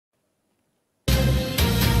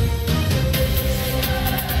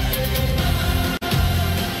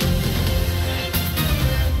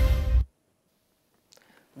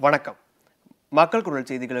வணக்கம். மக்கள் குரல்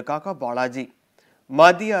செய்திகளுக்காக பாலாஜி.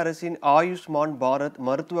 மத்திய அரசின் ஆயுஷ்மான் பாரத்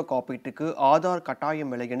மருத்துவ காப்பீட்டுக்கு ஆதார்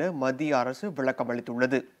கட்டாயம் இல்லை என மத்திய அரசு விளக்கம்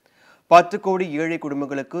அளித்துள்ளது. 10 கோடி ஏழை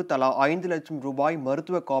குடும்பங்களுக்கு தலா 5 லட்சம் ரூபாய்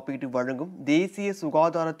மருத்துவ காப்பீடு வழங்கும் தேசிய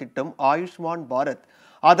சுகாதார திட்டம் ஆயுஷ்மான் பாரத்.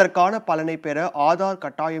 அதற்கான பலனை பெற ஆதார்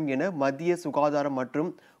கட்டாயம் என மத்திய சுகாதாரம்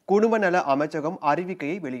மற்றும் குடும்ப நல அமைச்சகம்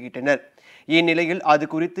அறிவிக்கையை வெளியிட்டனர். இந்நிலையில் அது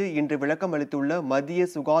குறித்து இன்று விளக்கம் அளித்துள்ள மத்திய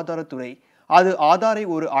சுகாதாரத்துறை, அது ஆதாரை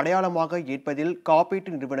ஒரு அடையாளமாக ஏற்பதில் காப்பீட்டு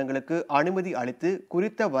நிறுவனங்களுக்கு அனுமதி அளித்து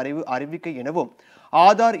குறித்த வரைவு அறிவிக்கை எனவும்,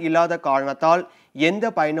 ஆதார் இல்லாத காரணத்தால்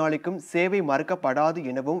எந்த பயனாளிக்கும் சேவை மறுக்கப்படாது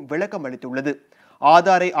எனவும் விளக்கம் அளித்துள்ளது.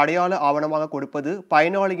 ஆதாரை அடையாள ஆவணமாக கொடுப்பது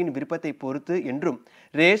பயனாளியின் விருப்பத்தை பொறுத்து என்றும்,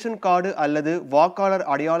 ரேஷன் கார்டு அல்லது வாக்காளர்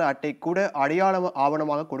அடையாள அட்டை கூட அடையாள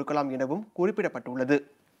ஆவணமாக கொடுக்கலாம் எனவும் குறிப்பிடப்பட்டுள்ளது.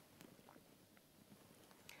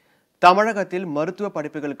 தமிழகத்தில் மருத்துவ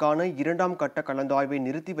படிப்புகளுக்கான 2ஆம் கட்ட கலந்தாய்வை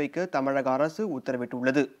நிறுத்தி வைக்க தமிழக அரசு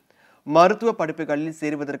உத்தரவிட்டுள்ளது. மருத்துவ படிப்புகளில்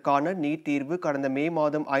சேருவதற்கான நீட் தேர்வு கடந்த மே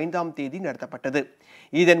மாதம் 5ஆம் தேதி நடத்தப்பட்டது.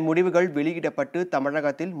 இதன் முடிவுகள் வெளியிடப்பட்டு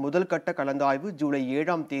தமிழகத்தில் முதல் கட்ட கலந்தாய்வு ஜூலை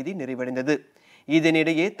 7ஆம் தேதி நிறைவடைந்தது.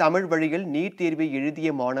 இதனிடையே தமிழ் வழியில் நீட் தேர்வை எழுதிய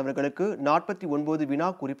மாணவர்களுக்கு 49 வினா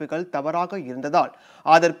குறிப்புகள் தவறாக இருந்ததால்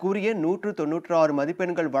அதற்குரிய 196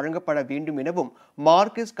 மதிப்பெண்கள் வழங்கப்பட வேண்டும் எனவும்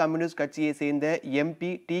மார்க்சிஸ்ட் கம்யூனிஸ்ட் கட்சியை சேர்ந்த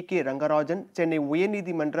MP TK ரங்கராஜன் சென்னை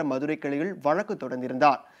உயர்நீதிமன்ற மதுரை கிளையில் வழக்கு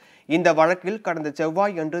தொடர்ந்திருந்தார். இந்த வழக்கில் கடந்த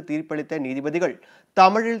செவ்வாய் அன்று தீர்ப்பளித்த நீதிபதிகள்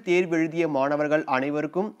தமிழில் தேர்வு எழுதிய மாணவர்கள்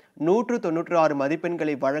அனைவருக்கும் 196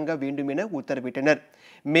 மதிப்பெண்களை வழங்க வேண்டும் என உத்தரவிட்டனர்.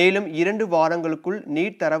 மேலும் 2 வாரங்களுக்குள்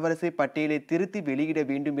நீட் தரவரிசை பட்டியலை திருத்தி வெளியிட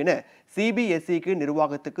வேண்டும் என CBSEக்கு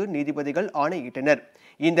நிர்வாகத்துக்கு நீதிபதிகள் ஆணையிட்டனர்.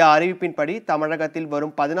 இந்த அறிவிப்பின்படி தமிழகத்தில்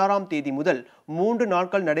வரும் 16ஆம் தேதி முதல் 3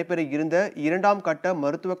 நாட்கள் நடைபெற இருந்த 2ஆம் கட்ட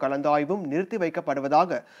மருத்துவ கலந்தாய்வும் நிறுத்தி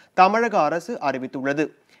வைக்கப்படுவதாக தமிழக அரசு அறிவித்துள்ளது.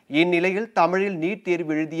 இந்நிலையில் தமிழில் நீட்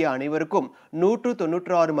தேர்வு எழுதிய அனைவருக்கும்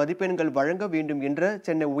 196 மதிப்பெண்கள் வழங்க வேண்டும் என்ற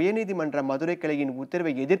சென்னை உயர்நீதிமன்ற மதுரை கிளையின்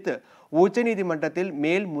உத்தரவை எதிர்த்து உச்சநீதிமன்றத்தில்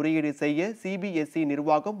மேல்முறையீடு செய்ய CBSE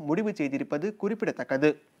நிர்வாகம் முடிவு செய்திருப்பது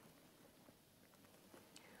குறிப்பிடத்தக்கது.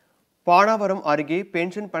 பானாவரம் அருகே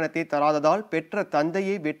பென்ஷன் பணத்தை தராததால் பெற்ற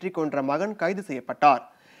தந்தையை வெற்றி கொன்ற மகன் கைது செய்யப்பட்டார்.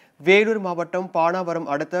 வேலூர் மாவட்டம் பானாவரம்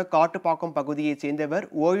அடுத்த காட்டுப்பாக்கம் பகுதியைச் சேர்ந்தவர்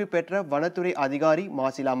ஓய்வு பெற்ற வனத்துறை அதிகாரி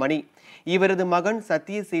மாசிலாமணி. இவரது மகன்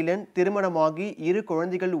சத்தியசீலன் திருமணமாகி 2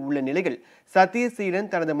 குழந்தைகள் உள்ள நிலையில் சத்தியசீலன்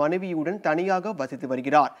தனது மனைவியுடன் தனியாக வசித்து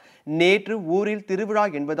வருகிறார். நேற்று ஊரில் திருவிழா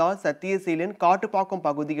என்பதால் சத்தியசீலன் காட்டுப்பாக்கம்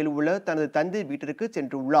பகுதியில் உள்ள தனது தந்தை வீட்டிற்கு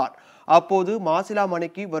சென்றுள்ளார். அப்போது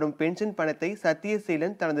மாசிலாமணிக்கு வரும் பென்ஷன் பணத்தை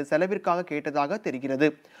சத்தியசீலன் தனது செலவிற்காக கேட்டதாக தெரிகிறது.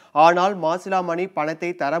 ஆனால் மாசிலாமணி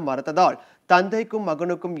பணத்தை தர மறுத்ததால் தந்தைக்கும்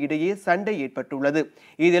மகனுக்கும் இடையே சண்டை ஏற்பட்டுள்ளது.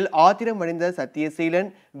 இதில் ஆத்திரமடைந்த சத்தியசீலன்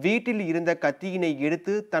வீட்டில் இருந்த கத்தியினை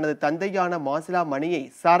எடுத்து தனது தந்தையான மாசிலாமணியை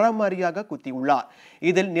சரமாரியாக குத்தியுள்ளார்.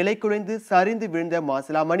 இதில் நிலைகுலைந்து சரிந்து விழுந்த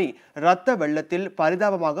மாசிலாமணி இரத்த வெள்ளத்தில்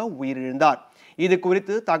பரிதாபமாக உயிரிழந்தார். இது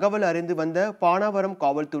குறித்து தகவல் அறிந்து வந்த பானாவரம்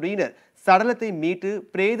காவல்துறையினர் சடலத்தை மீட்டு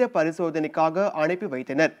பிரேத பரிசோதனைக்காக அனுப்பி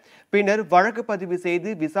வைத்தனர். பின்னர் வழக்கு பதிவு செய்து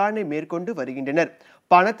விசாரணை மேற்கொண்டு வருகின்றனர்.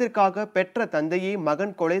 பணத்திற்காக பெற்ற தந்தையை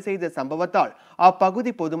மகன் கொலை செய்த சம்பவத்தால்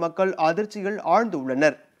அப்பகுதி பொதுமக்கள் அதிர்ச்சியில்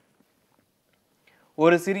ஆழ்ந்துள்ளனர்.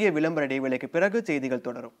 ஒரு சிறிய விளம்பர இடைவேளைக்கு பிறகு செய்திகள்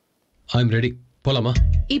தொடரும்.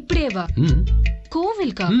 இப்படியே வா.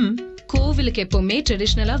 கோவிலுக்கா? கோவிலுக்கு எப்பவுமே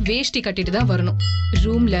ட்ரெடிஷனலா வேஷ்டி கட்டிட்டு தான் வரணும்.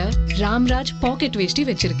 ரூம்ல ராம்ராஜ் பாக்கெட் வேஷ்டி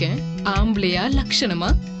வச்சிருக்கேன். ஆம்பளையா லட்சணமா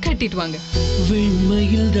கட்டிட்டு வாங்க.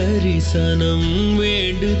 வெண்மையில் தரிசனம்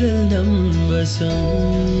வேண்டுதல் நம் வசம்.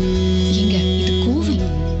 இங்க இது கோவில்.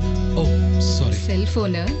 ஓ சாரி.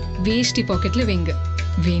 செல்போனை வேஷ்டி பாக்கெட்ல வைங்க.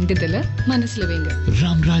 வேண்டுதல மனசுல வைங்க.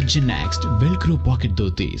 Ramraj next Velcro packet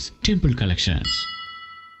dhotis temple collections.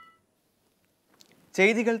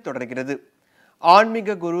 செய்திகள் தொடர்கிறது.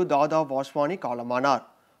 ஆன்மீக குரு தாதா வாஸ்வானி காலமானார்.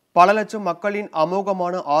 பல லட்சம் மக்களின்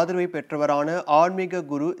அமோகமான ஆதரவை பெற்றவரான ஆன்மீக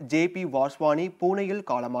குரு JP வாஸ்வானி பூனேயில்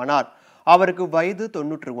காலமானார். அவருக்கு வயது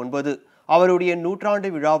 99. அவருடைய 100ஆண்டு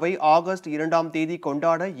விழாவை ஆகஸ்ட் 2ஆம் தேதி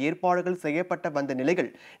கொண்டாட ஏற்பாடுகள் செய்யப்பட்ட வந்த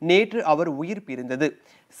நிலையில் நேற்று அவர் உயிர் பிரிந்தது.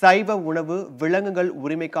 சைவ உணவு விலங்குகள்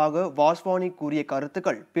உரிமைக்காக வாஸ்வானி கூறிய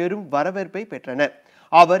கருத்துக்கள் பெரும் வரவேற்பை பெற்றன.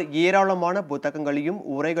 அவர் ஏராளமான புத்தகங்களையும்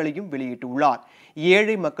உரைகளையும் வெளியிட்டுள்ளார்.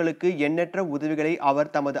 ஏழை மக்களுக்கு எண்ணற்ற உதவிகளை அவர்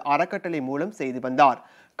தமது அறக்கட்டளை மூலம் செய்து வந்தார்.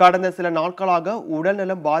 கடந்த சில நாட்களாக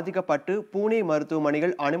உடல்நலம் பாதிக்கப்பட்டு பூனே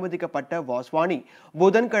மருத்துவமனையில் அனுமதிக்கப்பட்ட வாஸ்வானி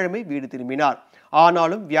புதன்கிழமை வீடு திரும்பினார்.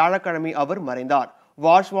 ஆனாலும் வியாழக்கிழமை அவர் மறைந்தார்.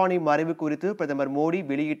 வாஸ்வானி மறைவு குறித்து பிரதமர் மோடி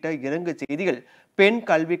வெளியிட்ட இரங்கல் செய்தியில் பெண்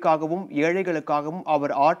கல்விக்காகவும் ஏழைகளுக்காகவும்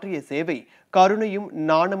அவர் ஆற்றிய சேவை கருணையும்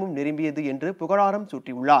நாணமும் நிரம்பியது என்று புகழாரம்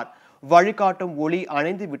சூட்டியுள்ளார். வழிகாட்டும் ஒளி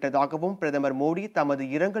அணைந்து விட்டதாகவும் பிரதமர் மோடி தமது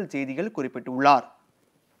இரங்கல் செய்தியில் குறிப்பிட்டுள்ளார்.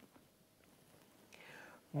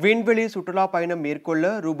 விண்வெளி சுற்றுலா பயணம் மேற்கொள்ள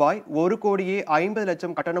ரூபாய்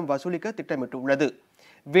 1,50,00,000 கட்டணம் வசூலிக்க திட்டமிட்டுள்ளது.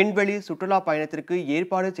 விண்வெளி சுற்றுலா பயணத்திற்கு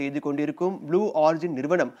ஏற்பாடு செய்து கொண்டிருக்கும் ப்ளூ ஆரிஜின்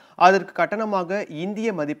நிறுவனம் அதற்கு கட்டணமாக இந்திய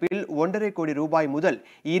மதிப்பில் 1,50 கோடி ரூபாய் முதல்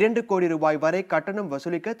 2 கோடி ரூபாய் வரை கட்டணம்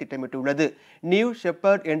வசூலிக்க திட்டமிட்டுள்ளது. நியூ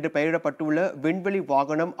ஷெப்பர்ட் என்று பெயரிடப்பட்டுள்ள விண்வெளி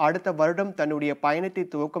வாகனம் அடுத்த வருடம் தன்னுடைய பயணத்தை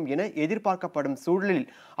துவக்கும் என எதிர்பார்க்கப்படும் சூழலில்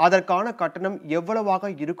அதற்கான கட்டணம்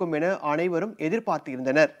எவ்வளவாக இருக்கும் என அனைவரும்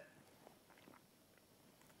எதிர்பார்த்திருந்தனர்.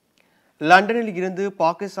 லண்டனில் இருந்து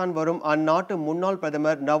பாகிஸ்தான் வரும் அந்நாட்டு முன்னாள்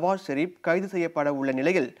பிரதமர் நவாஸ் ஷெரீப் கைது செய்யப்பட உள்ள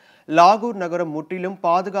நிலையில் லாகூர் நகரம் முற்றிலும்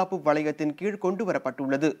பாதுகாப்பு வளையத்தின் கீழ் கொண்டு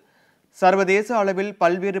வரப்பட்டுள்ளது. சர்வதேச அளவில்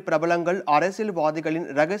பல்வேறு பிரபலங்கள் அரசியல்வாதிகளின்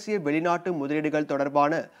ரகசிய வெளிநாட்டு முதலீடுகள்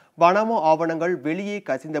தொடர்பான பனாமா ஆவணங்கள் வெளியே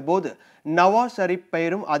கசிந்த போது நவாஸ் ஷெரீப்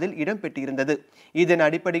பெயரும் அதில் இடம்பெற்றிருந்தது. இதன்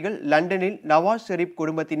அடிப்படையில் லண்டனில் நவாஸ் ஷெரீப்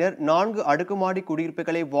குடும்பத்தினர் 4 அடுக்குமாடி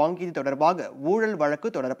குடியிருப்புகளை வாங்கியது தொடர்பாக ஊழல் வழக்கு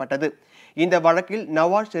தொடரப்பட்டது. இந்த வழக்கில்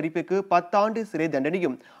நவாஸ் ஷெரீப்புக்கு 10 ஆண்டு சிறை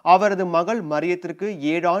தண்டனையும் அவரது மகள் மரியத்திற்கு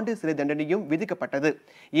 7 ஆண்டு சிறை தண்டனையும் விதிக்கப்பட்டது.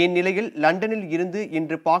 இந்நிலையில் லண்டனில் இருந்து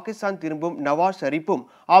இன்று பாகிஸ்தான் திரும்பும் நவாஸ் ஷெரீப்பும்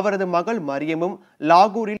அவரது மகள் மரியமும்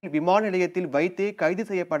லாகூரில் விமான நிலையத்தில் வைத்தே கைது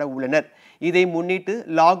செய்யப்பட உள்ளனர். இதை முன்னிட்டு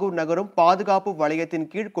லாகூர் நகரம் பாதுகாப்பு வளையத்தின்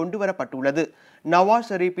கீழ் கொண்டுவரப்பட்டுள்ளது. நவாஸ்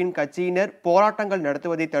ஷெரீப்பின் கட்சியினர் போராட்டங்கள்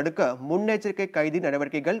நடத்துவதை தடுக்க முன்னெச்சரிக்கை கைது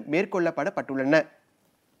நடவடிக்கைகள் மேற்கொள்ளப்பட்டுள்ளன.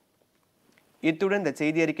 இத்துடன் இந்த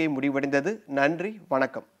செய்தி அறிக்கை முடிவடைந்தது. நன்றி,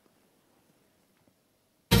 வணக்கம்.